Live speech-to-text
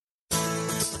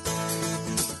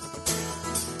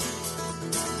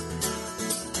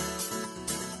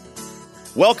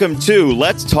Welcome to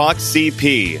Let's Talk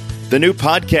CP, the new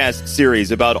podcast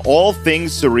series about all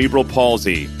things cerebral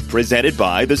palsy, presented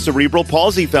by the Cerebral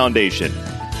Palsy Foundation.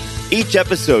 Each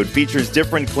episode features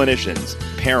different clinicians,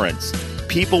 parents,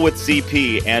 people with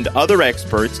CP, and other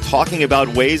experts talking about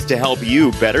ways to help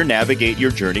you better navigate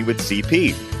your journey with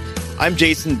CP. I'm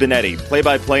Jason Benetti,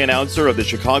 play-by-play announcer of the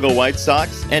Chicago White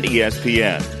Sox and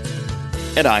ESPN.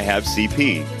 And I have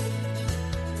CP.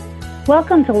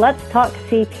 Welcome to Let's Talk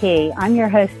CP. I'm your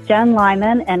host, Jen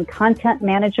Lyman, and content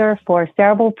manager for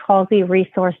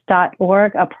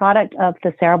cerebralpalsyresource.org, a product of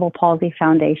the Cerebral Palsy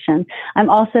Foundation. I'm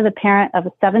also the parent of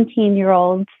a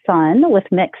 17-year-old son with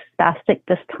mixed spastic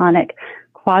dystonic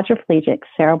quadriplegic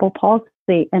cerebral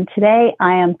palsy. And today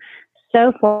I am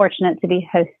so fortunate to be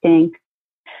hosting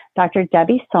Dr.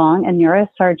 Debbie Song, a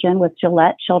neurosurgeon with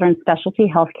Gillette Children's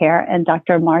Specialty Healthcare, and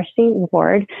Dr. Marcy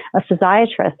Ward, a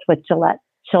physiatrist with Gillette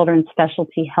Children's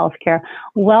Specialty Healthcare.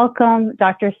 Welcome,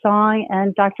 Dr. Song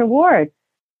and Dr. Ward.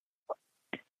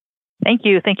 Thank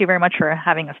you. Thank you very much for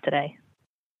having us today.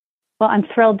 Well, I'm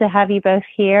thrilled to have you both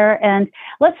here. And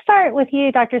let's start with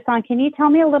you, Dr. Song. Can you tell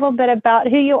me a little bit about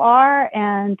who you are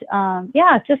and,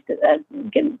 just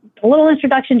give a little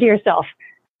introduction to yourself.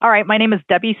 All right. My name is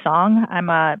Debbie Song. I'm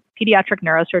a pediatric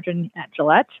neurosurgeon at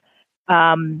Gillette.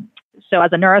 So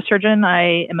as a neurosurgeon,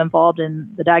 I am involved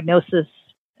in the diagnosis,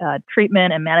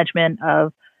 treatment, and management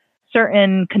of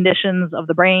certain conditions of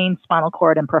the brain, spinal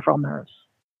cord, and peripheral nerves.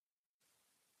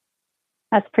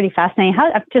 That's pretty fascinating.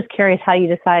 I'm just curious how you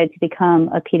decided to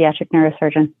become a pediatric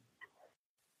neurosurgeon.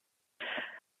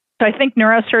 So I think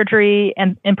neurosurgery,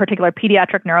 and in particular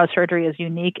pediatric neurosurgery, is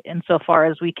unique insofar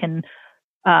as we can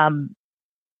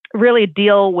really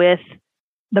deal with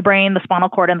the brain, the spinal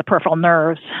cord, and the peripheral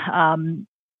nerves.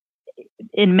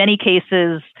 In many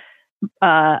cases,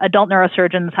 adult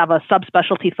neurosurgeons have a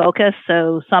subspecialty focus.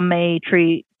 So some may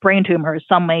treat brain tumors,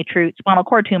 some may treat spinal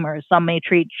cord tumors, some may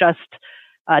treat just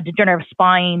degenerative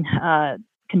spine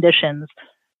conditions.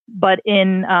 But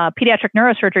in pediatric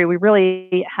neurosurgery, we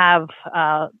really have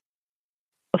a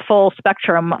full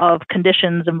spectrum of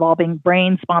conditions involving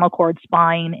brain, spinal cord,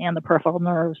 spine, and the peripheral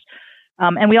nerves.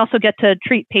 And we also get to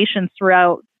treat patients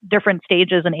throughout different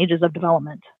stages and ages of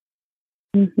development.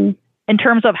 Mm-hmm. In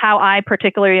terms of how I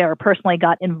particularly or personally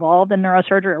got involved in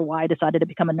neurosurgery or why I decided to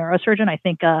become a neurosurgeon, I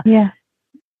think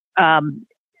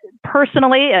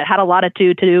personally it had a lot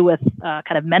to do with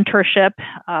kind of mentorship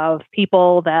of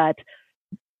people that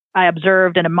I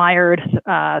observed and admired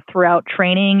throughout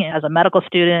training as a medical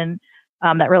student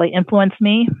that really influenced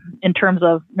me in terms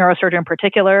of neurosurgery in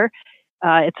particular.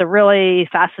 It's a really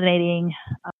fascinating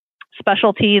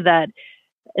specialty that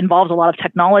involves a lot of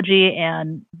technology,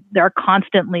 and there are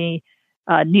constantly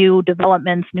new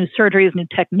developments, new surgeries, new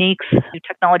techniques, new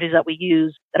technologies that we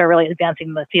use that are really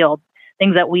advancing the field,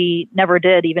 things that we never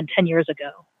did even 10 years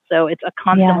ago. So it's a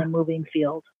constantly moving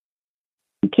field.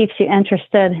 It keeps you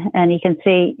interested, and you can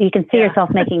see yourself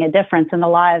making a difference in the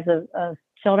lives of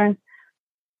children.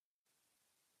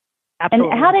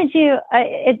 Absolutely. And how did you,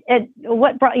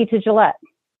 what brought you to Gillette?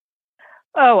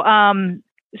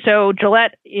 So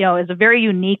Gillette, is a very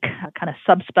unique kind of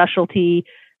subspecialty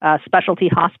specialty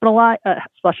hospital.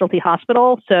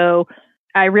 So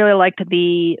I really liked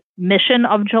the mission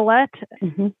of Gillette,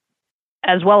 mm-hmm.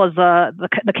 as well as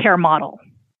the care model.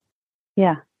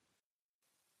 Yeah.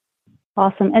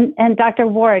 Awesome. And Dr.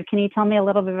 Ward, can you tell me a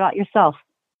little bit about yourself?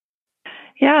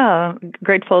 Yeah,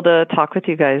 grateful to talk with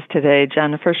you guys today,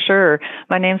 Jen, for sure.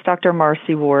 My name's Dr.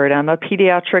 Marcy Ward. I'm a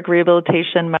pediatric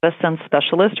rehabilitation medicine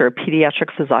specialist or a pediatric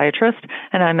physiatrist,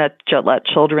 and I'm at Gillette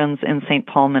Children's in St.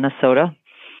 Paul, Minnesota.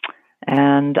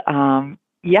 And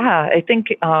I think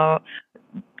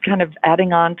kind of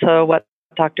adding on to what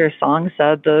Dr. Song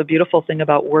said, the beautiful thing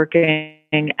about working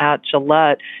at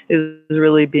Gillette is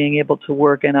really being able to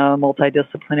work in a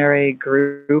multidisciplinary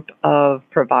group of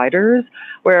providers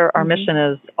where our mm-hmm. mission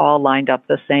is all lined up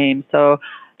the same. So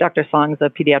Dr. Song's a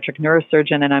pediatric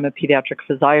neurosurgeon and I'm a pediatric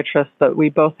physiatrist, but we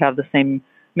both have the same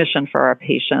mission for our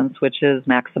patients, which is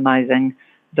maximizing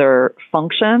their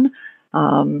function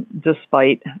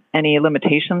despite any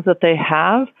limitations that they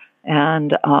have,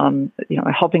 and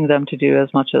helping them to do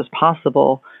as much as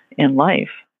possible in life.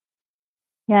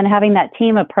 Yeah, and having that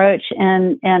team approach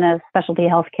in a specialty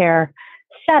healthcare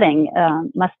setting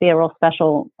must be a real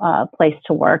special place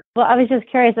to work. Well, I was just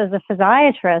curious, as a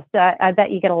physiatrist, I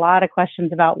bet you get a lot of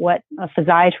questions about what a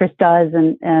physiatrist does,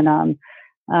 and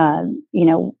kind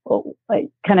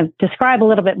of describe a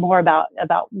little bit more about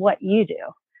what you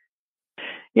do.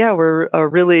 Yeah, we're a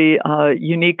really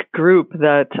unique group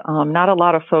that not a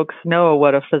lot of folks know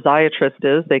what a physiatrist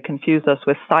is. They confuse us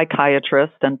with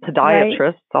psychiatrists and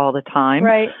podiatrists all the time.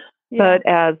 Right. But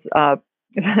as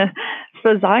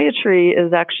physiatry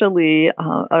is actually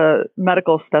a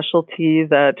medical specialty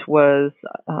that was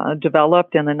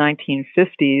developed in the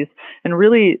 1950s. And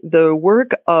really, the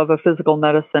work of a physical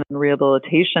medicine and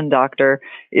rehabilitation doctor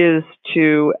is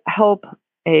to help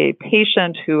a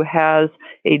patient who has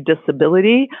a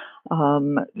disability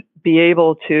be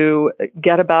able to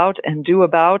get about and do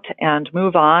about and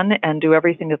move on and do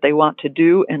everything that they want to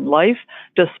do in life,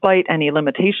 despite any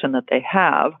limitation that they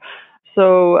have.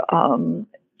 So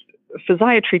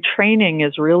physiatry training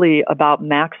is really about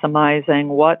maximizing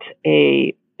what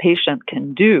a patient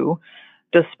can do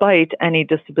despite any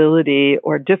disability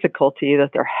or difficulty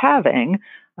that they're having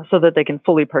so that they can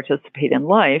fully participate in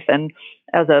life. And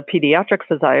as a pediatric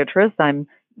physiatrist, I'm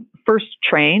first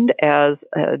trained as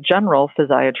a general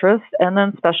physiatrist and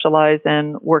then specialize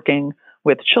in working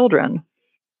with children.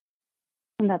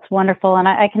 And that's wonderful. And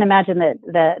I can imagine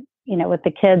that, with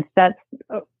the kids, that's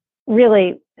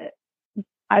really,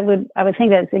 I would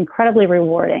think that it's incredibly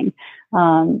rewarding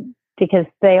because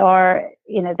they are,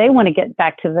 they want to get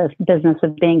back to the business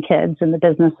of being kids and the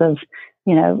business of,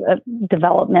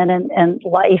 development and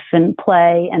life and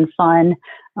play and fun.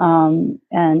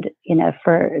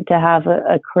 To have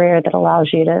a career that allows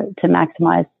you to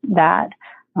maximize that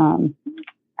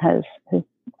has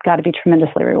got to be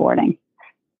tremendously rewarding.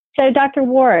 So, Dr.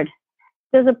 Ward,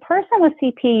 does a person with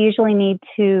CP usually need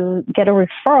to get a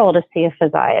referral to see a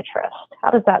physiatrist?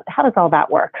 How does all that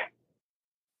work?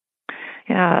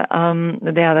 Yeah,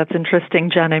 that's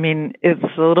interesting, Jen. I mean, it's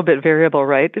a little bit variable,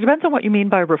 right? It depends on what you mean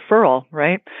by referral,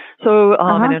 right? So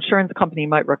an insurance company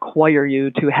might require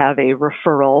you to have a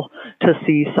referral to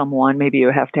see someone. Maybe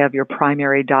you have to have your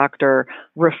primary doctor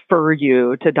refer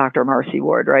you to Dr. Marcy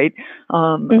Ward, right?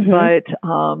 But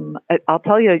I'll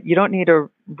tell you, you don't need a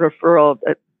referral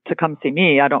to come see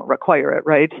me. I don't require it,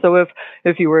 right? So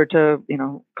if you were to,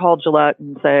 call Gillette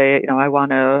and say, I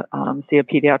want to see a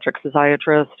pediatric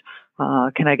physiatrist,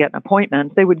 can I get an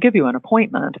appointment? They would give you an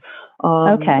appointment.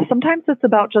 Sometimes it's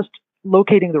about just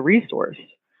locating the resource.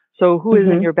 So who is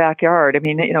in your backyard? I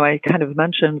mean, I kind of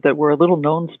mentioned that we're a little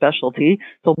known specialty.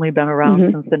 It's only been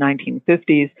around since the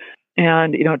 1950s.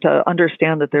 And, to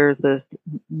understand that there's this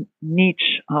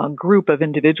niche group of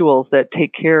individuals that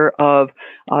take care of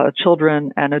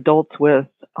children and adults with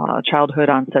childhood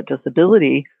onset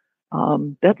disability,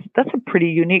 that's a pretty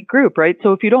unique group, right?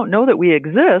 So if you don't know that we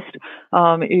exist,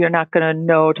 you're not going to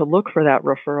know to look for that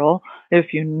referral.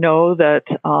 If you know that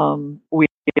we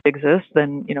exist,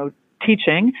 then,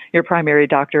 teaching your primary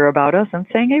doctor about us and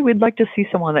saying, hey, we'd like to see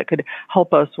someone that could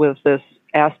help us with this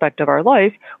aspect of our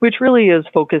life, which really is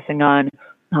focusing on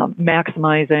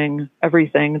maximizing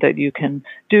everything that you can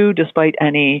do despite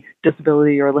any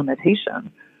disability or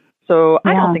limitation. So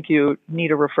I don't think you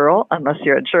need a referral unless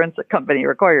your insurance company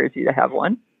requires you to have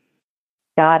one.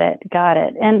 Got it.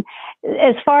 And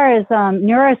as far as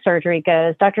neurosurgery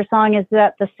goes, Dr. Song, is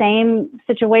that the same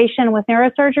situation with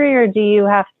neurosurgery, or do you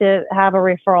have to have a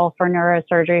referral for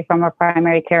neurosurgery from a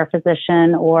primary care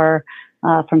physician or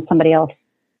from somebody else?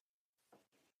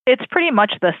 It's pretty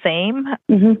much the same.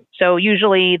 So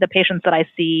usually the patients that I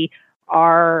see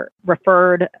are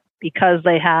referred because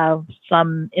they have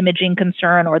some imaging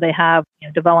concern or they have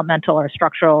developmental or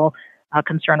structural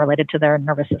concern related to their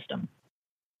nervous system.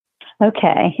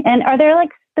 Okay. And are there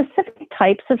specific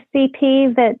types of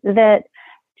CP that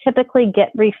typically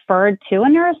get referred to a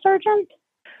neurosurgeon?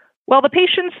 Well, the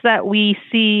patients that we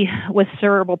see with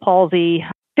cerebral palsy,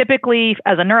 typically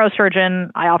as a neurosurgeon,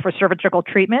 I offer surgical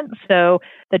treatment. So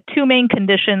the two main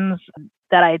conditions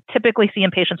that I typically see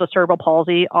in patients with cerebral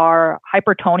palsy are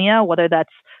hypertonia, whether that's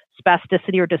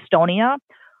spasticity or dystonia,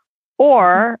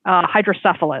 or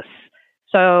hydrocephalus.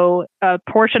 So a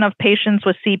portion of patients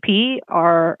with CP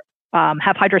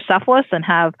have hydrocephalus and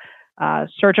have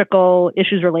surgical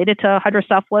issues related to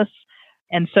hydrocephalus.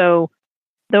 And so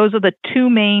those are the two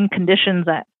main conditions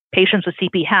that patients with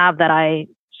CP have that I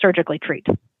surgically treat.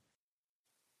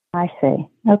 I see.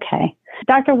 Okay.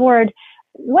 Dr. Ward,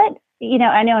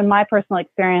 I know in my personal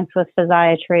experience with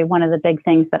physiatry, one of the big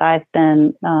things that I've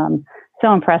been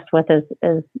so impressed with is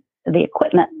the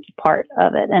equipment part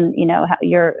of it, and how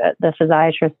the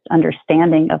physiatrist's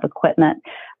understanding of equipment,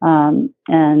 and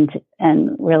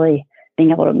really being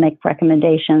able to make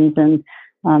recommendations and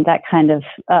that kind of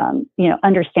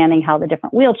understanding how the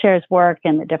different wheelchairs work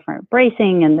and the different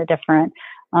bracing and the different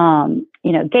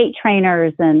gait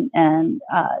trainers and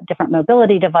different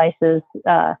mobility devices.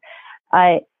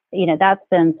 That's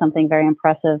been something very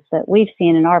impressive that we've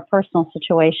seen in our personal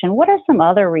situation. What are some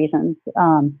other reasons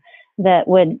that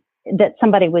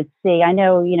somebody would see? I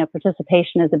know,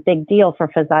 participation is a big deal for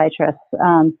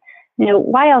physiatrists.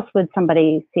 why else would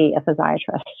somebody see a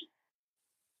physiatrist?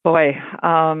 Boy,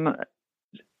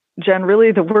 Jen,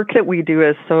 really the work that we do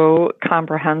is so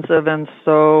comprehensive and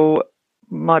so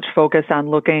much focused on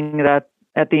looking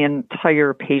at the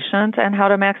entire patient and how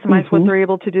to maximize what they're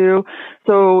able to do.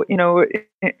 So,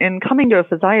 in coming to a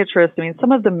physiatrist, I mean,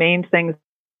 some of the main things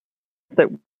that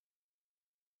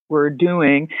we're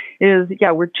doing is,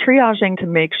 we're triaging to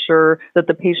make sure that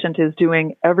the patient is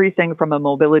doing everything from a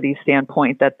mobility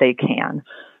standpoint that they can.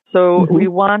 So we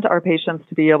want our patients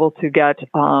to be able to get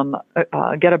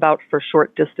about for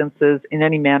short distances in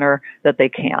any manner that they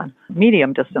can,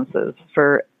 medium distances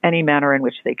for any manner in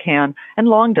which they can, and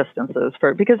long distances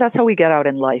because that's how we get out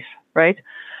in life, right?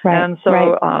 And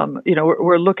so,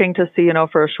 we're looking to see,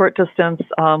 for a short distance,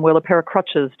 will a pair of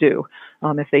crutches do?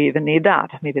 If they even need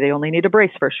that, maybe they only need a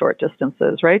brace for short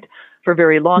distances, right? For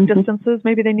very long distances,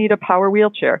 maybe they need a power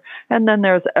wheelchair. And then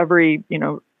there's every,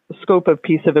 scope of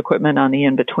piece of equipment on the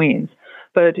in-betweens.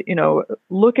 But,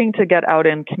 looking to get out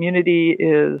in community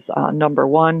is number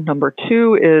one. Number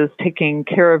two is taking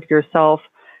care of yourself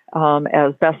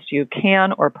as best you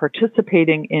can, or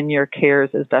participating in your cares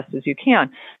as best as you can.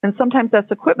 And sometimes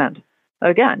that's equipment.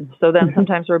 Again, so then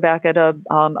sometimes we're back at a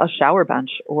shower bench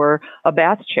or a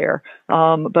bath chair,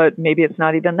 but maybe it's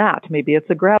not even that. Maybe it's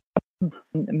a grab.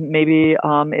 Maybe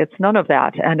it's none of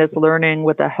that, and it's learning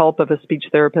with the help of a speech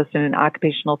therapist and an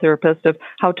occupational therapist of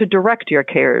how to direct your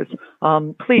cares.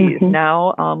 Please,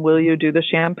 now, will you do the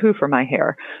shampoo for my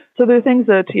hair? So there are things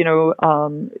that,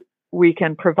 we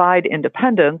can provide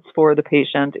independence for the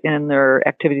patient in their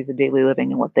activities of daily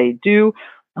living and what they do.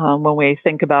 When we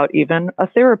think about even a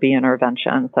therapy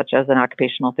intervention, such as an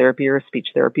occupational therapy or a speech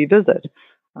therapy visit.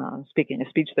 Speaking of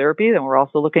speech therapy, then we're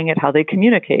also looking at how they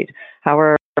communicate.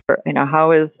 How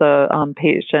is the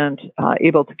patient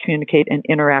able to communicate and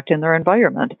interact in their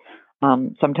environment?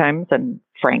 Sometimes, and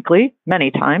frankly,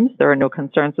 many times, there are no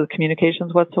concerns with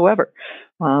communications whatsoever.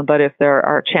 But if there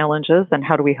are challenges, then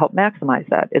how do we help maximize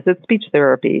that? Is it speech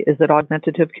therapy? Is it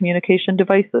augmentative communication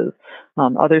devices?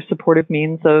 Other supportive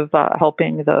means of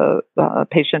helping the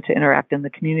patient to interact in the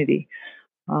community?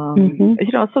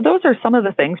 So those are some of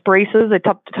the things. Braces, I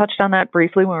touched on that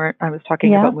briefly when I was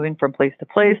talking about moving from place to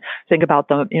place. Think about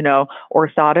the,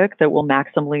 orthotic that will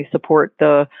maximally support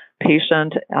the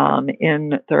patient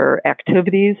in their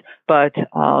activities, but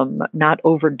not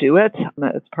overdo it.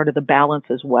 It's part of the balance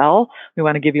as well. We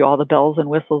want to give you all the bells and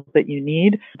whistles that you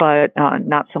need, but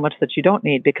not so much that you don't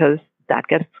need, because that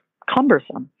gets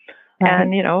cumbersome.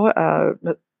 And,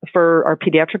 for our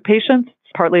pediatric patients,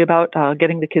 it's partly about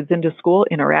getting the kids into school,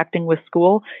 interacting with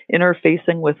school,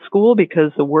 interfacing with school,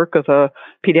 because the work of a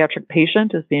pediatric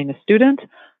patient is being a student.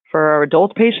 For our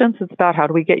adult patients, it's about how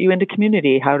do we get you into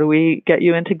community? How do we get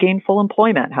you into gainful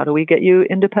employment? How do we get you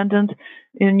independent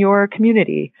in your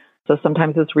community? So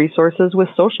sometimes it's resources with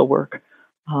social work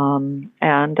and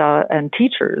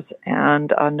teachers and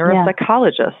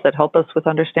neuropsychologists that help us with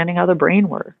understanding how the brain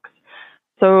works.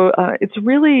 So it's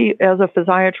really, as a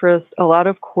physiatrist, a lot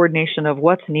of coordination of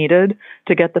what's needed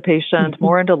to get the patient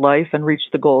more into life and reach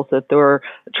the goals that they're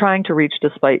trying to reach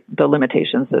despite the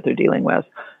limitations that they're dealing with.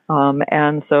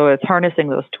 And so it's harnessing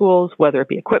those tools, whether it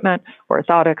be equipment,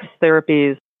 orthotics,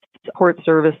 therapies, support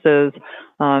services.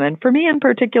 And for me in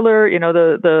particular,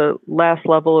 the last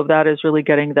level of that is really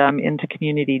getting them into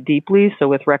community deeply, so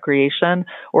with recreation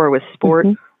or with sport.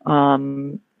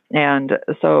 And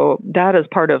so that is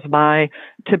part of my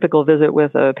typical visit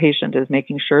with a patient, is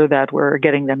making sure that we're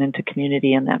getting them into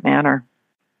community in that manner.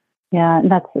 Yeah,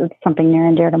 that's something near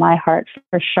and dear to my heart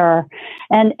for sure.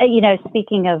 And,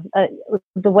 speaking of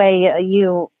the way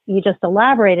you just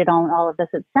elaborated on all of this,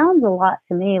 it sounds a lot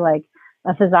to me like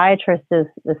a physiatrist is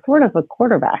sort of a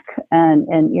quarterback,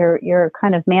 and you're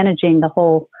kind of managing the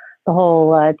whole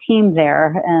team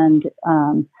there, and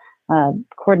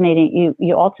coordinating.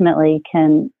 You ultimately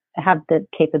can have the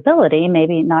capability,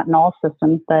 maybe not in all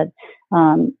systems, but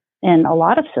in a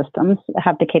lot of systems,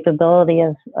 have the capability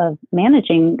of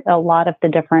managing a lot of the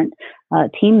different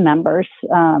team members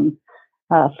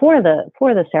for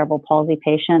the cerebral palsy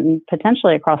patient, and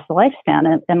potentially across the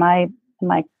lifespan. Am I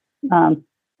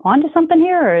onto something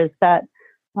here, or is that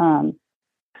I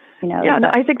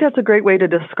think that's a great way to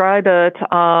describe it.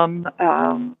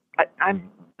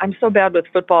 I'm so bad with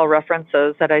football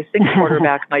references that I think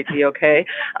quarterback might be okay.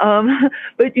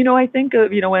 But, I think,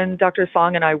 when Dr.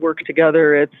 Song and I work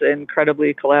together, it's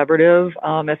incredibly collaborative.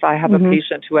 If I have a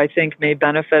patient who I think may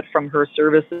benefit from her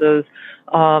services,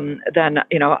 then,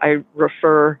 I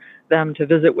refer them to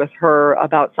visit with her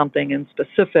about something in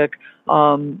specific.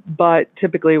 But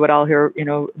typically what I'll hear,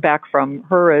 back from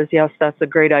her is, yes, that's a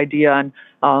great idea.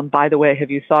 And by the way, have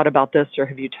you thought about this, or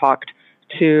have you talked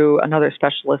to another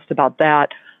specialist about that?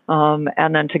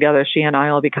 And then together, she and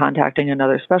I will be contacting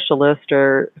another specialist,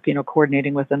 or,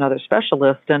 coordinating with another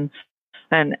specialist, and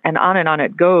on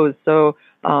it goes. So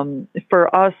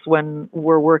for us, when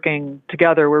we're working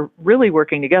together, we're really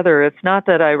working together. It's not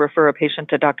that I refer a patient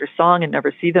to Dr. Song and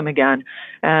never see them again,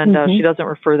 and she doesn't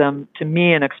refer them to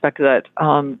me and expect that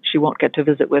she won't get to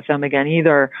visit with them again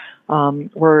either.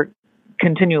 We're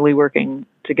continually working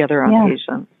together on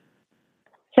patients.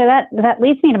 So that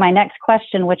leads me to my next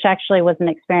question, which actually was an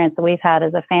experience that we've had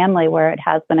as a family, where it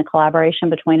has been a collaboration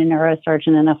between a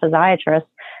neurosurgeon and a physiatrist,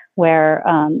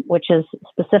 which is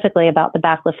specifically about the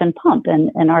baclofen pump.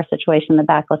 And in our situation, the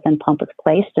baclofen pump was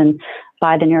placed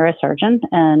by the neurosurgeon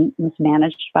and was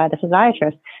managed by the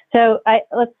physiatrist. So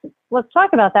let's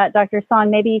talk about that, Dr.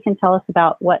 Song. Maybe you can tell us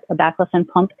about what a baclofen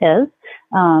pump is,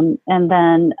 and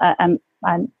then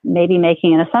I'm maybe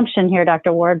making an assumption here,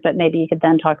 Dr. Ward, but maybe you could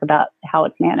then talk about how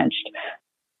it's managed,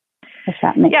 if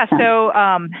that makes sense. So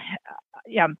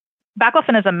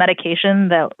baclofen is a medication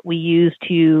that we use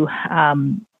to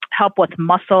help with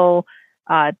muscle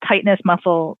tightness,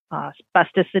 muscle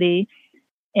spasticity.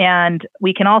 And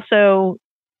we can also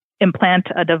implant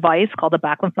a device called a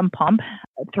baclofen pump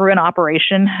through an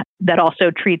operation that also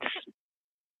treats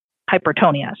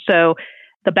hypertonia. So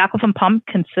the baclofen pump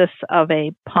consists of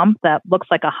a pump that looks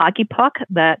like a hockey puck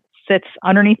that sits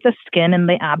underneath the skin in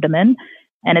the abdomen,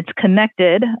 and it's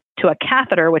connected to a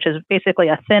catheter, which is basically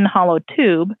a thin hollow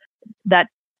tube. That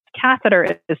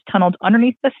catheter is tunneled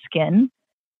underneath the skin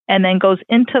and then goes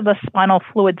into the spinal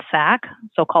fluid sac,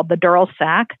 so-called the dural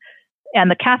sac,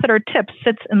 and the catheter tip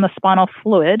sits in the spinal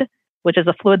fluid, which is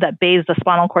a fluid that bathes the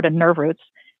spinal cord and nerve roots,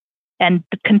 and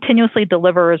continuously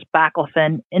delivers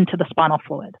baclofen into the spinal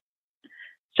fluid.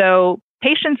 So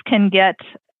patients can get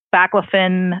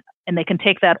baclofen, and they can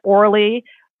take that orally,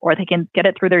 or they can get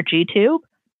it through their G-tube.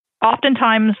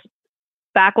 Oftentimes,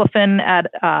 baclofen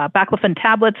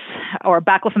tablets or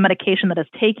baclofen medication that is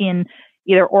taken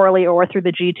either orally or through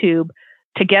the G-tube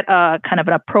to get a kind of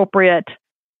an appropriate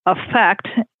effect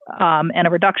and a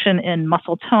reduction in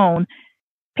muscle tone,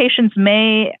 patients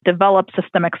may develop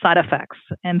systemic side effects.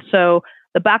 And so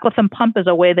the baclofen pump is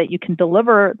a way that you can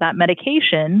deliver that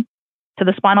medication to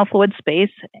the spinal fluid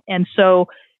space. And so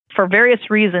for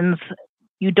various reasons,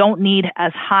 you don't need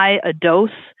as high a dose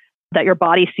that your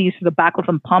body sees through the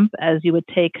baclofen pump as you would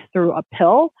take through a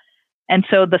pill. And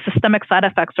so the systemic side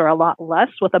effects are a lot less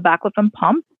with a baclofen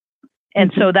pump.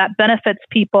 And so that benefits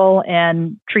people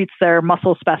and treats their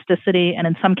muscle spasticity, and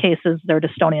in some cases, their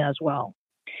dystonia as well.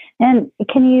 And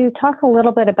can you talk a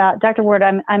little bit about, Dr. Ward,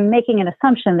 I'm making an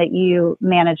assumption that you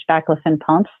manage baclofen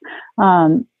pumps.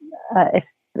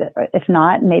 If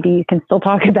not, maybe you can still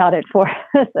talk about it for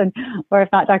us, or if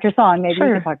not, Dr. Song, maybe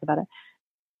you can talk about it.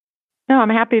 No, I'm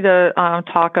happy to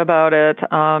talk about it.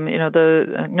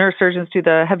 The neurosurgeons do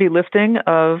the heavy lifting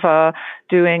of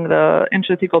doing the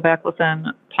intrathecal baclofen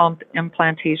pump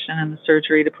implantation and the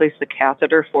surgery to place the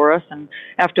catheter for us. And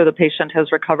after the patient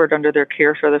has recovered under their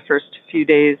care for the first few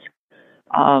days,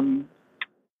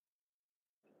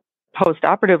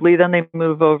 post-operatively, then they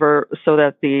move over so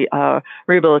that the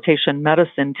rehabilitation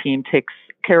medicine team takes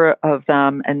care of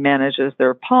them and manages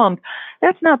their pump.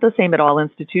 That's not the same at all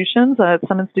institutions. At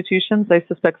some institutions, I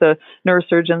suspect the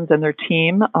neurosurgeons and their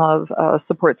team of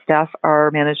support staff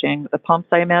are managing the pumps,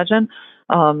 I imagine.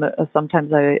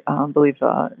 Sometimes I believe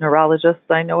neurologists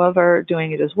I know of are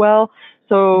doing it as well.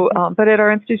 So, but at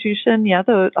our institution,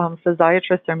 the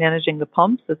physiatrists are managing the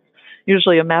pumps. It's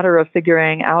usually a matter of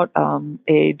figuring out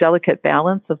a delicate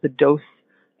balance of the dose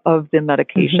of the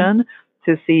medication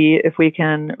to see if we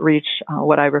can reach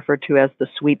what I refer to as the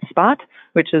sweet spot,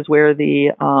 which is where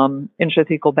the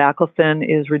intrathecal baclofen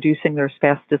is reducing their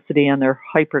spasticity and their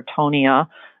hypertonia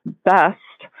best,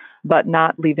 but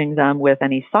not leaving them with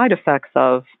any side effects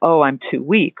of, oh, I'm too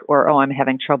weak, or, oh, I'm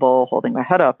having trouble holding my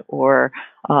head up, or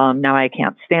now I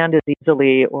can't stand as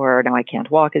easily, or now I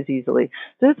can't walk as easily.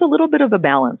 There's a little bit of a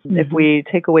balance. If we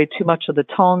take away too much of the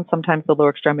tone, sometimes the lower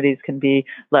extremities can be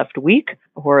left weak,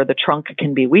 or the trunk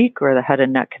can be weak, or the head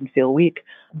and neck can feel weak.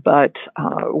 But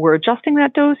we're adjusting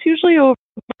that dose usually over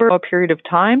a period of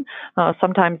time.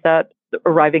 Sometimes that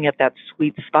arriving at that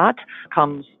sweet spot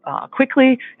comes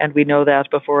quickly, and we know that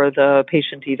before the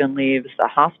patient even leaves the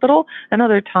hospital. And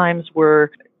other times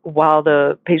while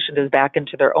the patient is back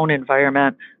into their own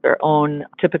environment, their own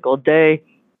typical day,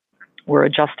 we're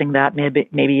adjusting that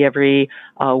maybe every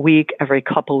week, every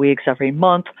couple weeks, every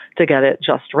month to get it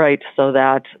just right so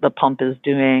that the pump is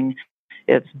doing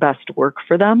its best work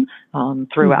for them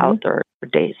throughout their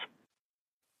days.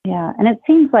 Yeah, and it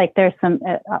seems like there's some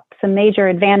major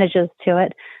advantages to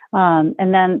it,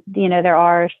 and then there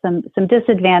are some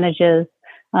disadvantages.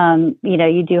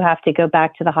 You do have to go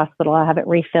back to the hospital, have it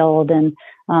refilled and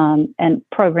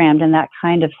programmed and that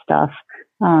kind of stuff.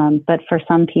 But for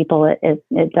some people,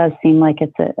 it does seem like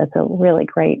it's a really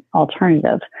great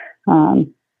alternative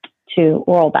to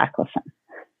oral baclofen.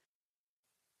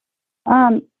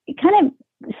 Kind of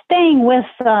staying with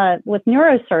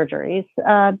neurosurgeries,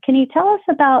 can you tell us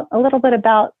a little bit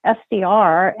about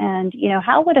SDR and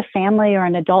how would a family or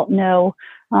an adult know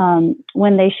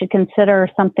when they should consider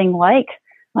something like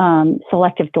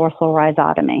selective dorsal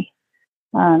rhizotomy?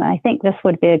 I think this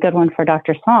would be a good one for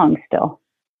Dr. Song still.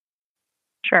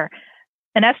 Sure.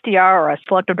 An SDR, or a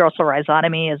selective dorsal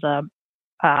rhizotomy, is a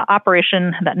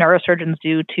operation that neurosurgeons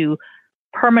do to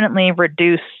permanently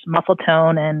reduce muscle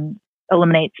tone and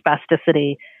eliminate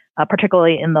spasticity,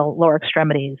 particularly in the lower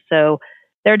extremities. So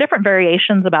there are different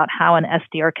variations about how an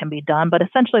SDR can be done, but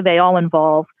essentially they all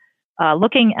involve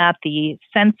looking at the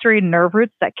sensory nerve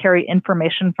roots that carry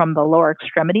information from the lower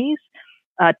extremities,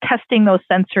 testing those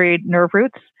sensory nerve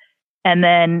roots, and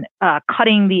then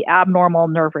cutting the abnormal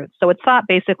nerve roots. So it's thought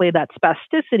basically that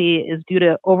spasticity is due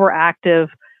to overactive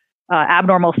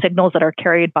abnormal signals that are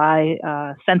carried by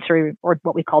sensory, or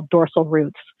what we call dorsal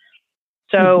roots.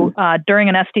 So during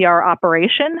an SDR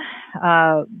operation,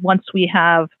 once we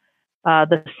have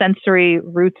the sensory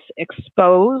roots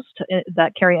exposed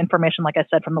that carry information, like I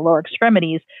said, from the lower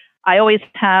extremities, I always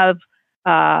have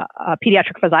a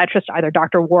pediatric physiatrist, either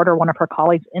Dr. Ward or one of her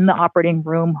colleagues, in the operating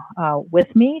room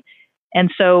with me.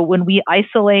 And so when we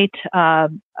isolate a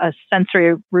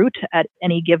sensory root at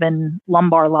any given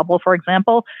lumbar level, for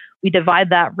example, we divide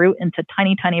that root into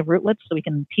tiny, tiny rootlets so we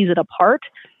can tease it apart.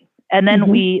 And then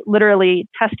we literally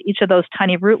test each of those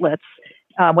tiny rootlets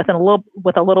with a little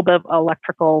bit of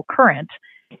electrical current.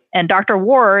 And Dr.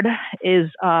 Ward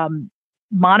is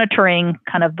monitoring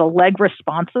kind of the leg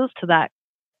responses to that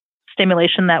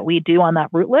stimulation that we do on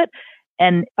that rootlet.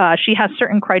 And she has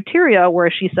certain criteria where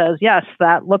she says, yes,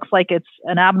 that looks like it's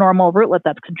an abnormal rootlet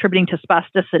that's contributing to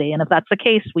spasticity. And if that's the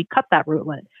case, we cut that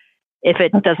rootlet. If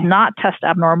it does not test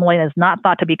abnormally and is not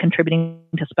thought to be contributing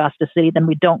to spasticity, then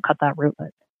we don't cut that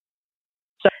rootlet.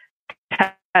 So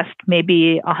test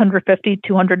maybe 150,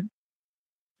 200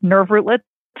 nerve rootlets,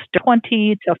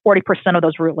 20 to 40% of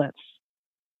those rootlets.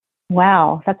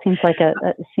 Wow, that seems like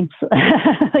a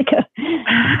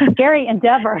scary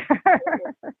endeavor.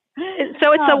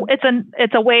 So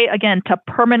it's a way, again, to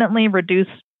permanently reduce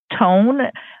tone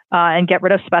and get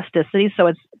rid of spasticity. So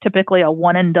it's typically a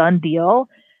one and done deal.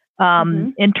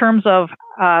 In terms of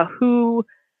who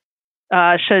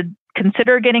should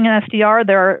consider getting an SDR,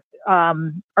 there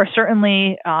are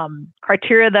certainly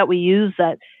criteria that we use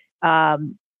that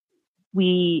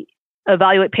we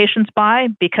evaluate patients by,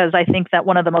 because I think that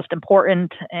one of the most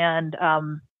important and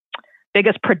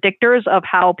biggest predictors of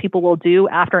how people will do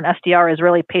after an SDR is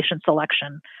really patient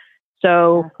selection.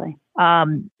 So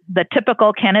the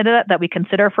typical candidate that we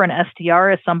consider for an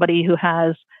SDR is somebody who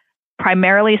has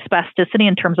primarily spasticity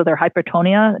in terms of their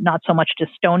hypertonia, not so much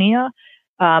dystonia.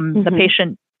 The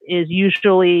patient is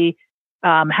usually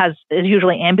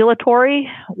ambulatory,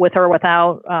 with or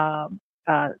without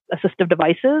assistive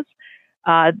devices.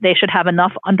 They should have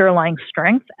enough underlying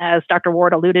strength. As Dr.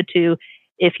 Ward alluded to,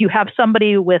 if you have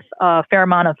somebody with a fair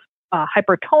amount of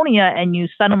hypertonia and you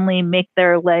suddenly make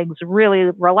their legs really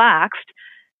relaxed,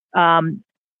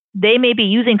 they may be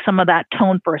using some of that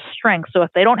tone for strength. So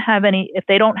if they don't have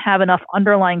enough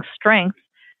underlying strength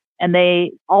and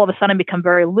they all of a sudden become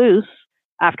very loose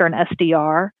after an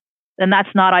SDR, then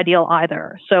that's not ideal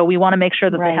either. So we want to make sure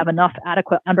that they have enough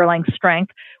adequate underlying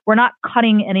strength. We're not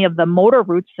cutting any of the motor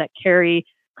roots that carry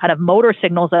kind of motor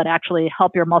signals that actually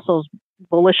help your muscles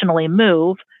volitionally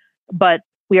move, but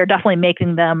we are definitely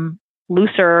making them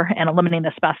looser and eliminating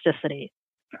the spasticity.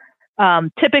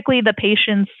 Typically, the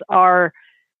patients are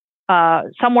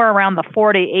somewhere around the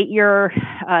 4 to 8 year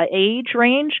age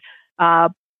range.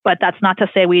 But that's not to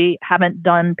say we haven't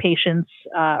done patients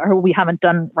or we haven't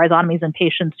done rhizotomies in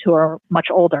patients who are much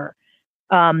older.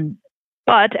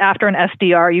 But after an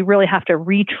SDR, you really have to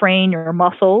retrain your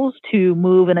muscles to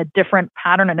move in a different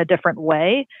pattern, in a different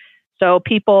way. So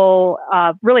people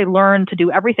really learn to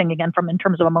do everything again in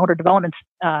terms of a motor development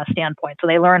standpoint. So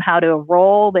they learn how to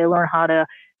roll, they learn how to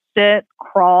sit,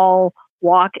 crawl,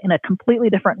 walk in a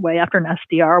completely different way after an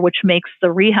SDR, which makes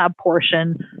the rehab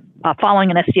portion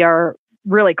following an SDR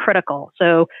really critical.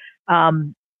 So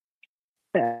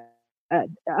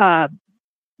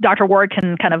Dr. Ward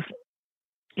can kind of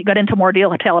get into more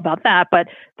detail about that, but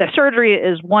the surgery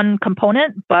is one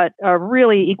component, but a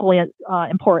really equally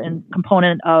important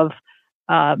component of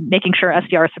making sure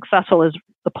SDR is successful is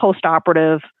the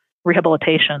post-operative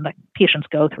rehabilitation that patients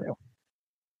go through.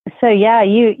 So yeah,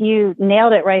 you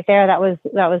nailed it right there. That was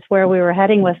where we were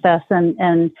heading with this.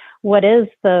 And what is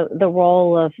the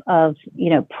role of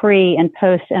pre and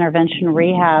post intervention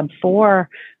rehab for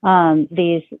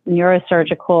these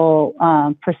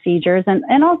neurosurgical procedures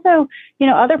and also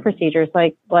other procedures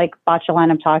like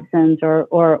botulinum toxins or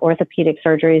orthopedic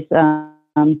surgeries.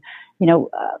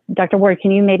 Dr. Ward,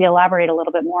 can you maybe elaborate a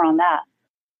little bit more on that?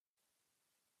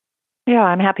 Yeah,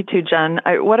 I'm happy to, Jen.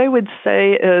 What I would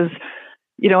say is,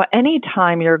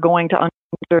 anytime you're going to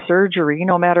undergo surgery,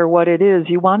 no matter what it is,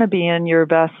 you want to be in your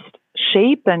best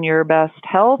shape and your best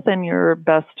health and your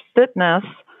best fitness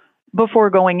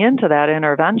before going into that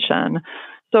intervention.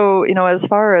 So, as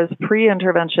far as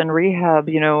pre-intervention rehab,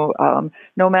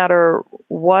 no matter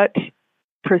what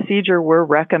procedure we're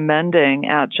recommending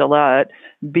at Gillette,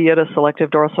 be it a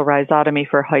selective dorsal rhizotomy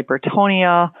for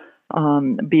hypertonia,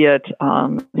 be it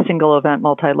single event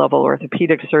multi-level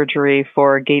orthopedic surgery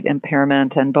for gait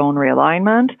impairment and bone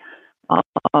realignment.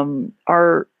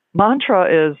 Our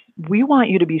mantra is we want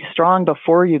you to be strong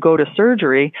before you go to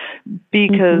surgery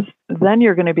because then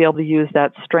you're going to be able to use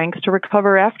that strength to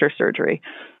recover after surgery.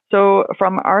 So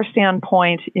from our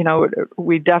standpoint,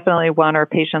 we definitely want our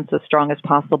patients as strong as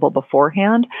possible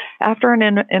beforehand. After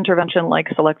an intervention like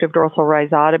selective dorsal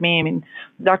rhizotomy,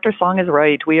 Dr. Song is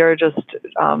right. We are just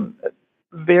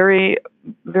very,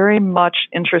 very much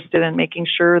interested in making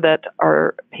sure that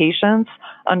our patients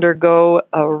undergo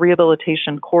a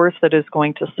rehabilitation course that is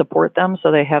going to support them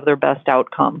so they have their best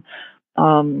outcome.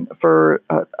 For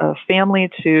a family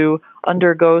to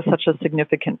undergo such a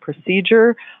significant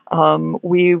procedure,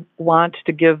 we want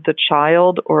to give the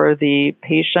child or the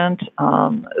patient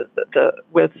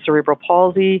with cerebral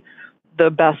palsy the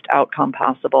best outcome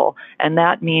possible. And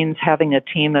that means having a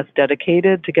team that's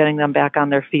dedicated to getting them back on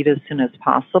their feet as soon as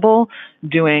possible,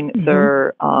 doing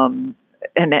their and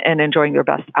enjoying their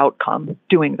best outcome,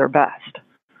 doing their best.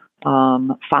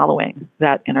 Following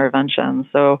that intervention.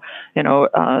 So,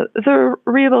 the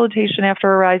rehabilitation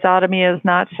after a rhizotomy is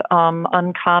not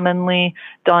uncommonly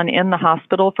done in the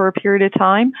hospital for a period of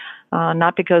time,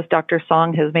 not because Dr.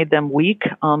 Song has made them weak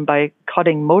by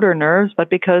cutting motor nerves,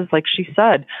 but because, like she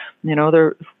said,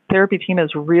 the therapy team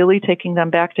is really taking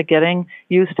them back to getting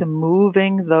used to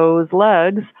moving those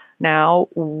legs now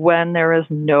when there is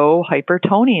no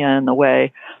hypertonia in the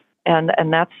way. And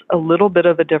that's a little bit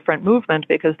of a different movement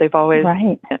because they've always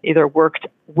either worked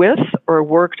with or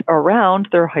worked around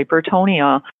their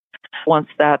hypertonia. Once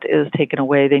that is taken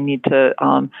away, they need to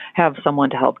have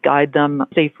someone to help guide them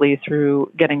safely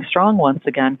through getting strong once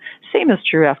again. Same is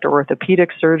true after orthopedic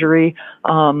surgery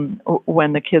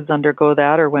when the kids undergo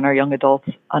that or when our young adults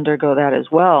undergo that as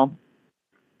well.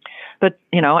 But,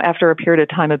 after a period of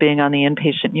time of being on the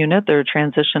inpatient unit, they're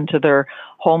transitioned to their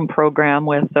home program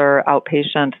with their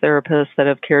outpatient therapists that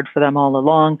have cared for them all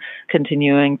along,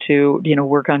 continuing to,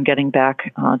 work on getting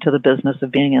back to the business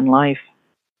of being in life.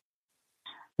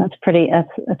 That's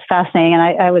fascinating.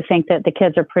 And I would think that the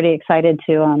kids are pretty excited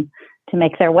to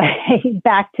make their way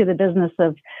back to the business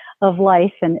of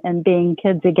life and being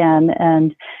kids again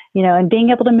and being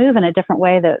able to move in a different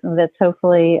way that's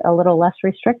hopefully a little less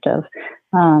restrictive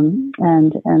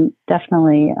and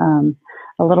definitely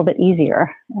a little bit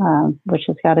easier, which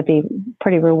has got to be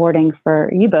pretty rewarding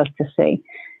for you both to see.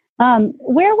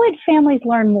 Where would families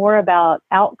learn more about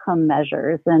outcome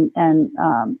measures and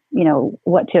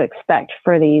what to expect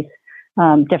for these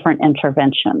different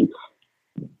interventions?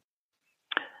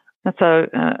 That's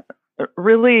a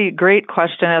really great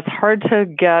question. It's hard to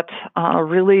get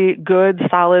really good,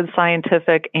 solid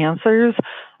scientific answers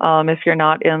if you're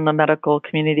not in the medical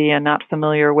community and not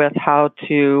familiar with how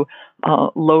to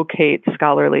locate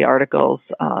scholarly articles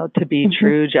to be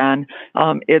true, Jen.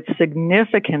 It's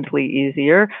significantly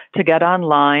easier to get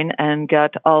online and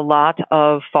get a lot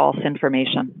of false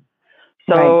information.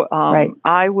 So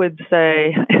I would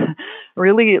say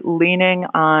really leaning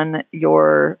on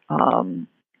your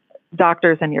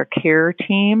doctors and your care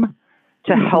team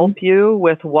to help you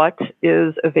with what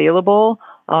is available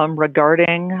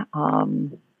regarding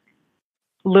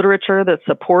literature that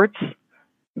supports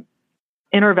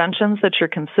interventions that you're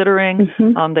considering,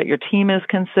 that your team is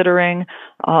considering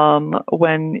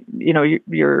when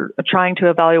you're trying to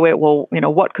evaluate,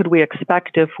 what could we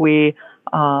expect if we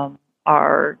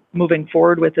are moving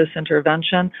forward with this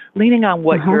intervention, leaning on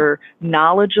what your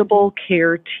knowledgeable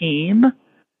care team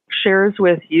shares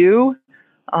with you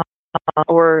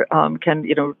or can,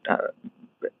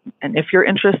 and if your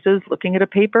interest is looking at a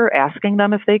paper, asking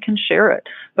them if they can share it.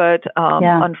 But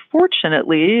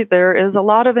unfortunately, there is a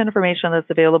lot of information that's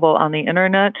available on the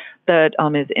internet that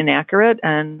is inaccurate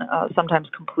and sometimes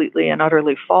completely and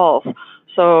utterly false.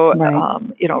 So,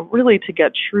 really to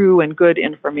get true and good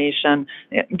information,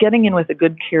 getting in with a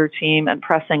good care team and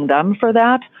pressing them for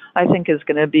that, I think is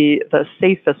going to be the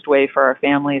safest way for our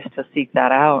families to seek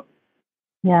that out.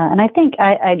 Yeah, and I think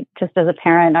I just as a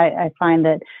parent, I find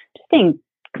that just being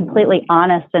completely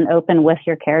honest and open with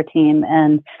your care team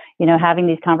and, having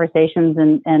these conversations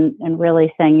and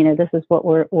really saying, this is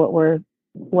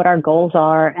what our goals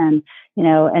are and,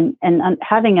 and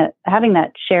having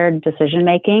that shared decision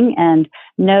making and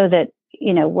know that,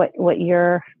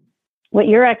 what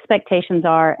your expectations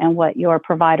are and what your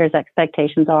provider's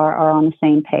expectations are on the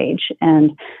same page,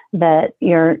 and that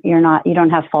you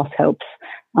don't have false hopes.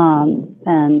 And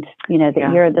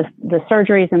that you're the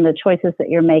surgeries and the choices that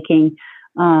you're making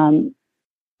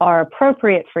are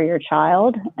appropriate for your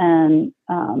child, and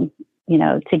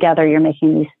together you're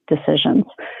making these decisions,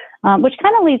 which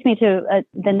kind of leads me to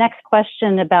the next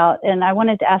question and I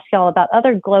wanted to ask y'all about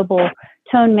other global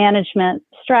tone management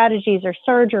strategies or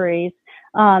surgeries,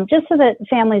 just so that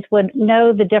families would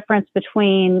know the difference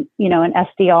between, an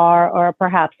SDR or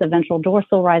perhaps a ventral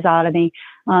dorsal rhizotomy,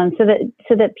 so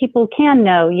that people can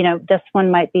know, this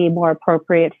one might be more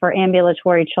appropriate for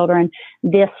ambulatory children.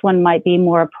 This one might be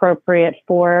more appropriate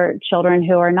for children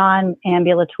who are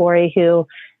non-ambulatory, who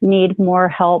need more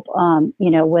help,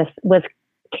 with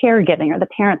caregiving, or the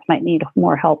parents might need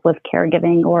more help with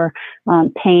caregiving or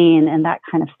pain and that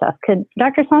kind of stuff.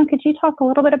 Dr. Song, could you talk a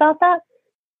little bit about that?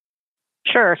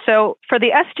 Sure. So for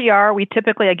the SDR, we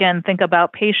typically, again, think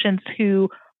about patients who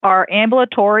are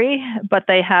ambulatory, but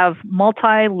they have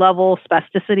multi-level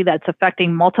spasticity that's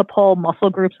affecting multiple muscle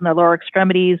groups in their lower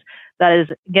extremities that is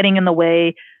getting in the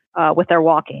way with their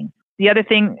walking. The other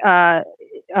thing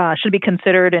should be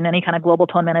considered in any kind of global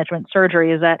tone management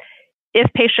surgery is that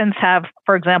if patients have,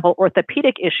 for example,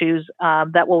 orthopedic issues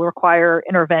that will require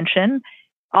intervention,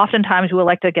 oftentimes we would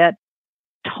like to get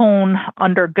tone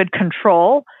under good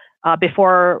control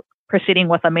before proceeding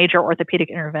with a major orthopedic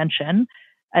intervention.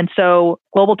 And so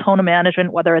global tone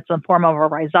management, whether it's in the form of a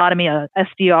rhizotomy, a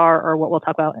SDR, or what we'll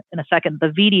talk about in a second, the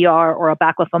VDR or a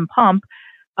baclofen pump,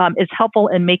 is helpful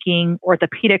in making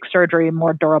orthopedic surgery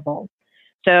more durable.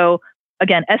 So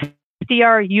again,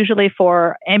 SDR usually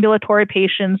for ambulatory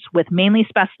patients with mainly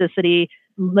spasticity,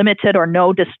 limited or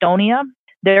no dystonia.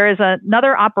 There is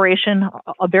another operation,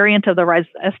 a variant of the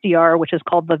SDR, which is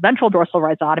called the ventral dorsal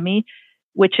rhizotomy,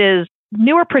 which is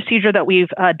newer procedure that we've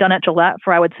done at Gillette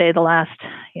for, I would say, the last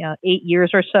 8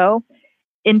 years or so,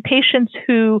 in patients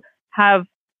who have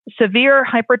severe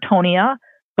hypertonia,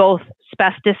 both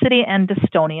spasticity and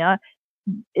dystonia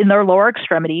in their lower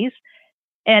extremities.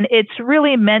 And it's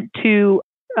really meant to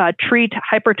treat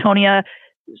hypertonia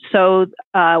so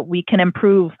we can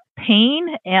improve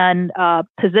pain and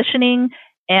positioning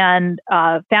and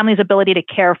family's ability to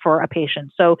care for a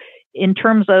patient. So in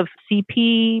terms of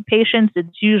CP patients,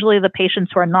 it's usually the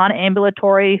patients who are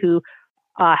non-ambulatory, who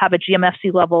have a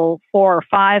GMFC level 4 or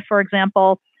 5, for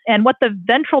example. And what the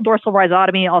ventral dorsal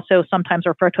rhizotomy, also sometimes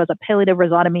referred to as a palliative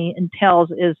rhizotomy,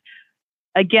 entails is,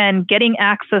 again, getting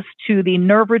access to the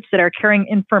nerve roots that are carrying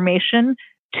information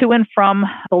to and from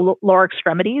the lower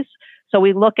extremities. So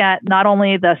we look at not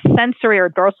only the sensory or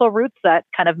dorsal roots that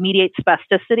kind of mediate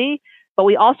spasticity, but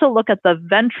we also look at the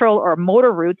ventral or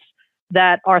motor roots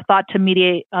that are thought to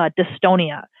mediate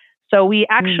dystonia. So we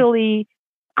actually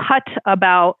cut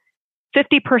about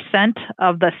 50%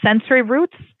 of the sensory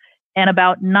roots and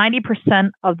about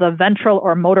 90% of the ventral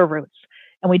or motor roots.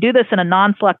 And we do this in a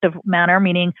non-selective manner,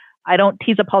 meaning I don't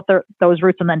tease apart those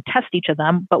roots and then test each of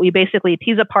them, but we basically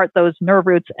tease apart those nerve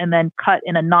roots and then cut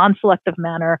in a non-selective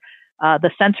manner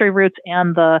the sensory roots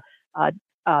and the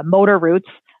motor roots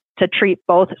to treat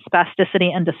both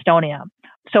spasticity and dystonia.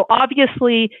 So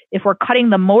obviously, if we're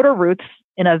cutting the motor roots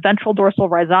in a ventral dorsal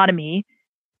rhizotomy,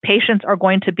 patients are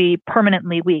going to be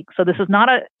permanently weak. So this is not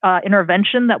an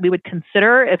intervention that we would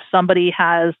consider if somebody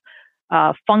has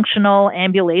functional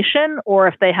ambulation or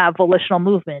if they have volitional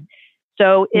movement.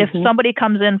 So if somebody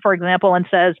comes in, for example, and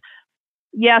says,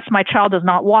 yes, my child is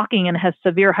not walking and has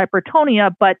severe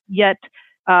hypertonia, but yet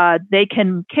they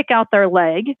can kick out their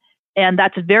leg, and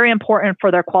that's very important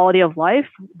for their quality of life.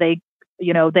 They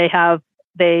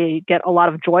get a lot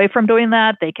of joy from doing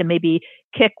that. They can maybe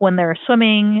kick when they're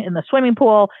swimming in the swimming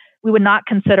pool. We would not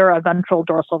consider a ventral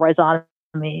dorsal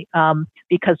rhizotomy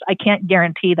because I can't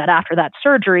guarantee that after that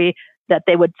surgery that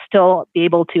they would still be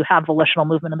able to have volitional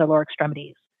movement in their lower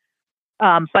extremities.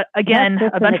 But again,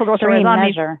 a ventral dorsal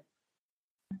rhizotomy.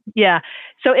 Yeah.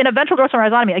 So in a ventral dorsal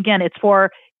rhizotomy, again, it's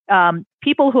for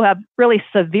people who have really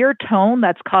severe tone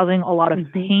that's causing a lot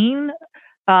of pain,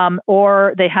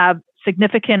 or they have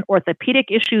significant orthopedic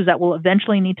issues that will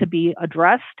eventually need to be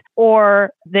addressed,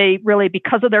 or they really,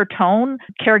 because of their tone,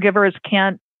 caregivers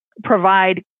can't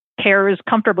provide cares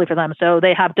comfortably for them. So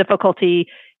they have difficulty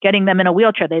getting them in a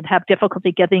wheelchair. They'd have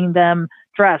difficulty getting them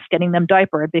dressed, getting them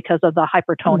diapered because of the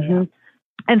hypertonia.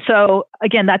 And so,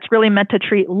 again, that's really meant to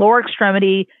treat lower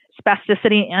extremity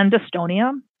spasticity and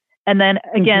dystonia. And then,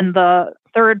 again, the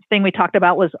third thing we talked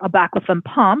about was a baclofen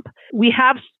pump. We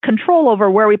have control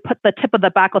over where we put the tip of the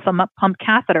baclofen pump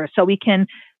catheter. So we can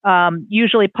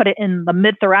usually put it in the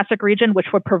mid-thoracic region, which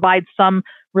would provide some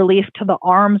relief to the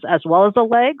arms as well as the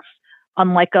legs,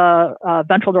 unlike a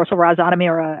ventral dorsal rhizotomy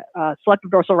or a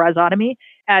selective dorsal rhizotomy.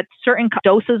 At certain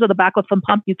doses of the baclofen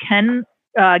pump, you can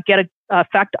get an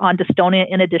effect on dystonia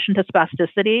in addition to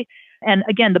spasticity. And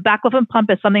again, the baclofen pump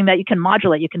is something that you can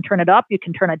modulate. You can turn it up, you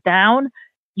can turn it down,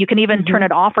 you can even turn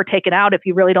it off or take it out if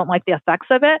you really don't like the effects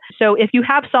of it. So if you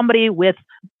have somebody with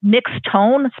mixed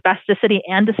tone, spasticity,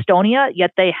 and dystonia,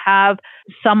 yet they have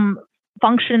some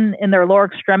function in their lower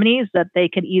extremities that they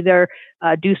can either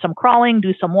do some crawling,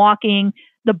 do some walking,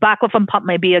 the baclofen pump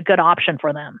may be a good option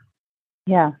for them.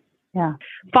 Yeah.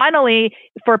 Finally,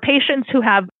 for patients who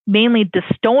have mainly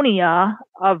dystonia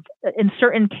in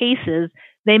certain cases,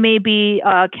 they may be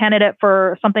a candidate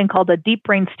for something called a deep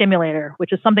brain stimulator,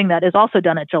 which is something that is also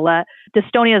done at Gillette.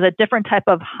 Dystonia is a different type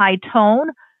of high tone.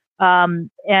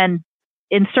 And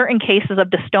in certain cases of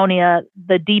dystonia,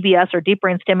 the DBS or deep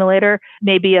brain stimulator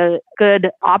may be a good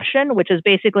option, which is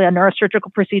basically a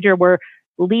neurosurgical procedure where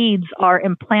leads are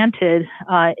implanted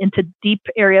into deep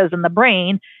areas in the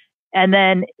brain. And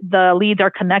then the leads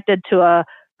are connected to a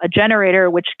generator,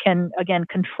 which can, again,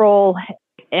 control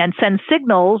and send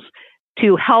signals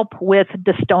to help with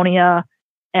dystonia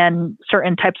and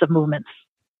certain types of movements.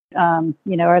 Are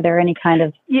there any kind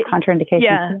of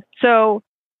contraindications?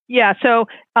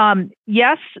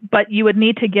 Yes, but you would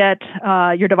need to get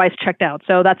your device checked out.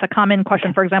 So that's a common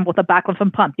question. For example, with a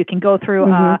baclofen pump, you can go through,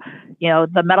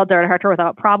 the metal detector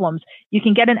without problems. You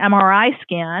can get an MRI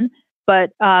scan,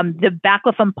 but the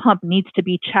baclofen pump needs to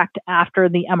be checked after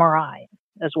the MRI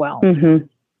as well.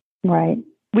 Right.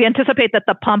 We anticipate that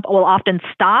the pump will often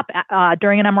stop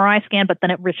during an MRI scan, but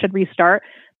then it should restart.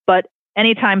 But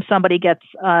anytime somebody gets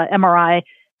MRI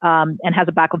and has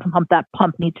a baclofen pump, that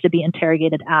pump needs to be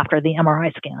interrogated after the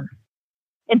MRI scan.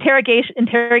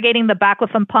 Interrogating the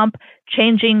baclofen pump,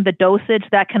 changing the dosage,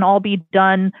 that can all be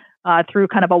done through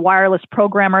kind of a wireless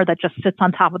programmer that just sits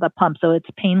on top of the pump, so it's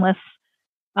painless.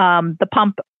 The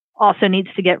pump also needs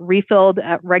to get refilled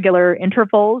at regular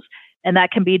intervals, and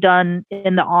that can be done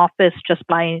in the office just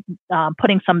by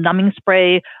putting some numbing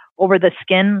spray over the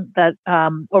skin that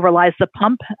overlies the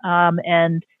pump,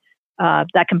 and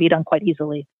that can be done quite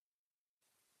easily.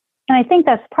 And I think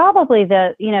that's probably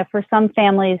for some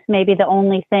families, maybe the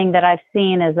only thing that I've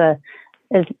seen is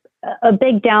a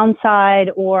big downside,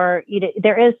 or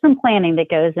there is some planning that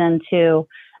goes into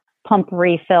pump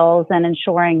refills and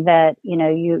ensuring that,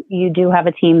 you do have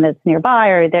a team that's nearby,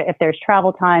 or if there's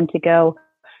travel time to go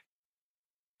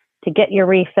to get your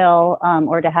refill,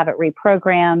 or to have it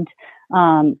reprogrammed,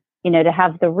 to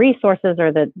have the resources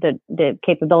or the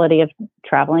capability of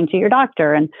traveling to your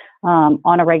doctor and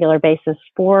on a regular basis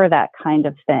for that kind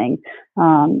of thing.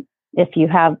 If you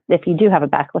do have a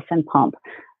baclofen pump,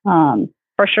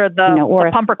 for sure, the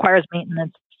pump requires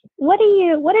maintenance.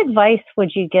 What advice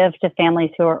would you give to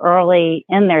families who are early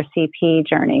in their CP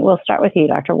journey? We'll start with you,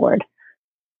 Dr. Ward.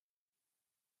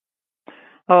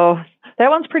 Oh, that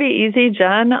one's pretty easy,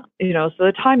 Jen. So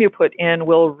the time you put in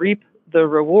will reap the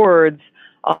rewards.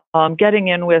 Getting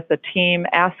in with a team,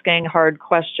 asking hard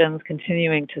questions,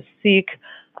 continuing to seek.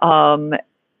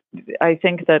 I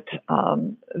think that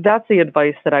that's the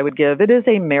advice that I would give. It is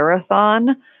a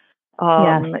marathon.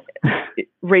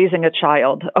 Raising a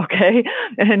child, okay?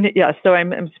 And so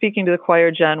I'm speaking to the choir,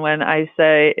 Jen, when I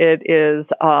say it is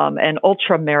an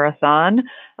ultra marathon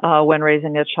when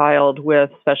raising a child with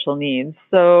special needs.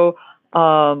 So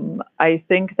I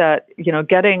think that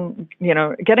getting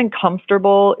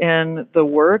comfortable in the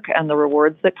work and the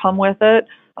rewards that come with it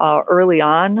early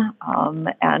on,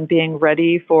 and being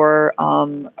ready for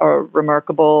a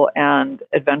remarkable and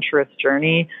adventurous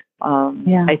journey.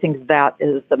 I think that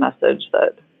is the message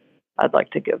that I'd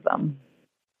like to give them.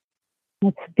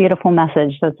 It's a beautiful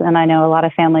message, and I know a lot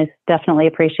of families definitely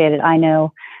appreciate it. I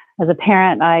know as a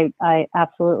parent, I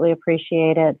absolutely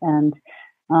appreciate it, and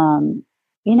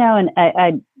and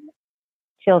I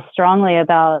feel strongly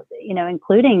about,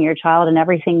 including your child in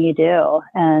everything you do,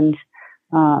 and,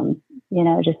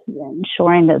 just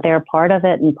ensuring that they're part of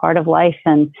it and part of life.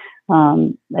 And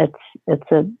that's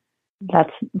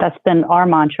been our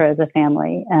mantra as a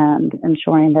family, and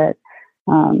ensuring that,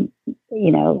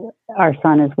 our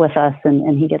son is with us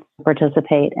and he gets to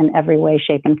participate in every way,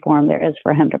 shape, and form there is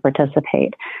for him to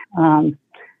participate.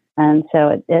 And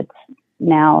so it's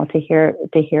now to hear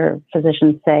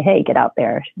physicians say, hey, get out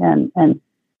there and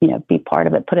be part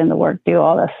of it, put in the work, do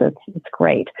all this. It's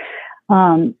great.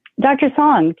 Dr.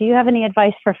 Song, do you have any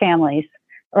advice for families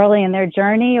early in their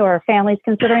journey, or families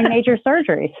considering major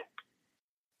surgeries?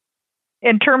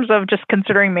 In terms of just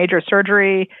considering major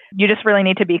surgery, you just really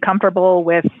need to be comfortable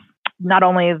with not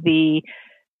only the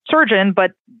surgeon,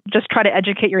 but just try to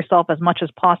educate yourself as much as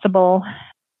possible.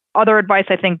 Other advice,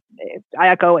 I think I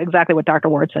echo exactly what Dr.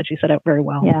 Ward said. She said it very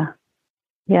well.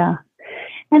 Yeah.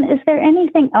 And is there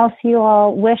anything else you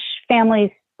all wish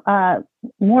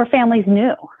more families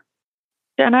knew?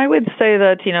 And I would say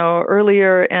that,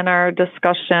 earlier in our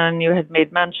discussion, you had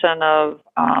made mention of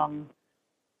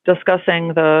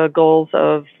discussing the goals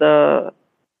of the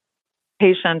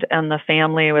patient and the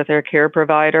family with their care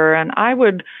provider. And I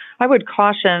would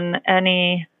caution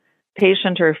any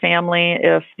patient or family,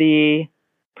 if the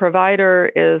provider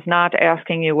is not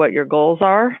asking you what your goals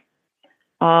are,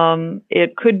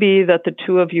 it could be that the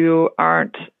two of you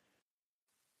aren't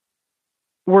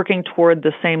working toward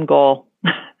the same goal.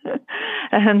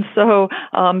 And so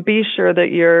be sure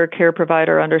that your care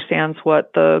provider understands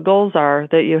what the goals are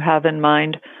that you have in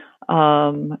mind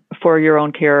for your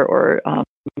own care or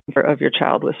of your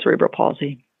child with cerebral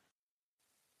palsy.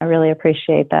 I really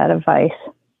appreciate that advice.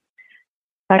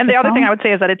 And the other thing I would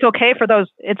say is that it's okay for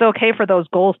those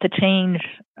goals to change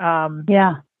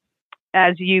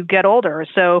as you get older.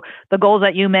 So the goals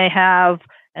that you may have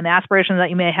and the aspirations that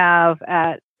you may have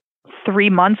at 3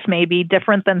 months may be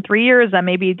different than 3 years. That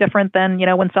may be different than,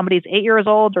 when somebody's 8 years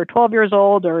old or 12 years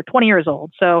old or 20 years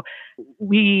old. So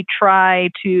we try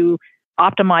to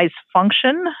optimize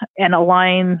function and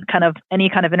align any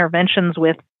kind of interventions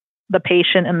with the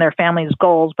patient and their family's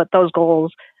goals, but those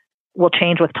goals will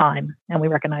change with time, and we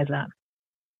recognize that.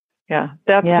 Yeah,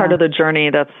 that's part of the journey.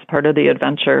 That's part of the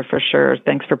adventure for sure.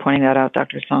 Thanks for pointing that out,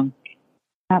 Dr. Song.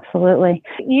 Absolutely.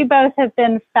 You both have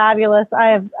been fabulous.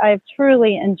 I've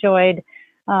truly enjoyed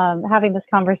having this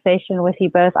conversation with you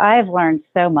both. I've learned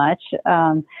so much,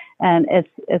 and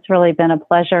it's really been a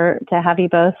pleasure to have you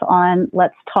both on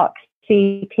Let's Talk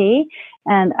CP.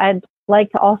 And I'd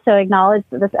like to also acknowledge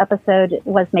that this episode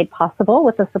was made possible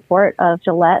with the support of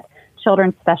Gillette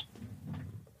Children's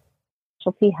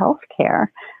Specialty Healthcare.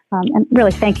 And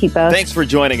really, thank you both. Thanks for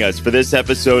joining us for this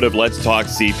episode of Let's Talk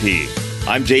CP.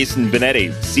 I'm Jason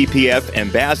Benetti, CPF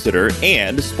ambassador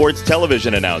and sports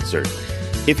television announcer.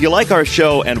 If you like our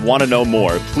show and want to know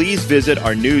more, please visit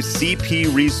our new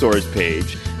CP resource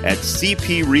page at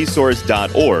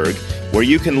cpresource.org, where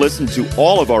you can listen to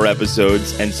all of our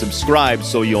episodes and subscribe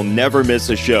so you'll never miss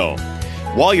a show.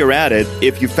 While you're at it,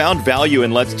 if you found value in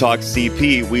Let's Talk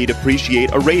CP, we'd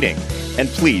appreciate a rating. And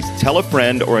please tell a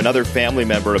friend or another family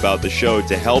member about the show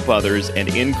to help others and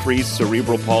increase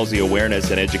cerebral palsy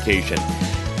awareness and education.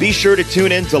 Be sure to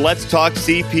tune in to Let's Talk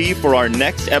CP for our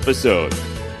next episode.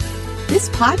 This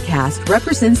podcast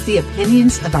represents the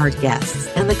opinions of our guests,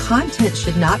 and the content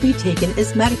should not be taken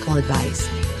as medical advice.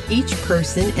 Each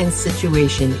person and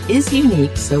situation is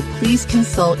unique, so please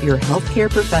consult your healthcare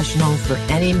professional for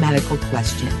any medical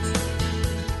questions.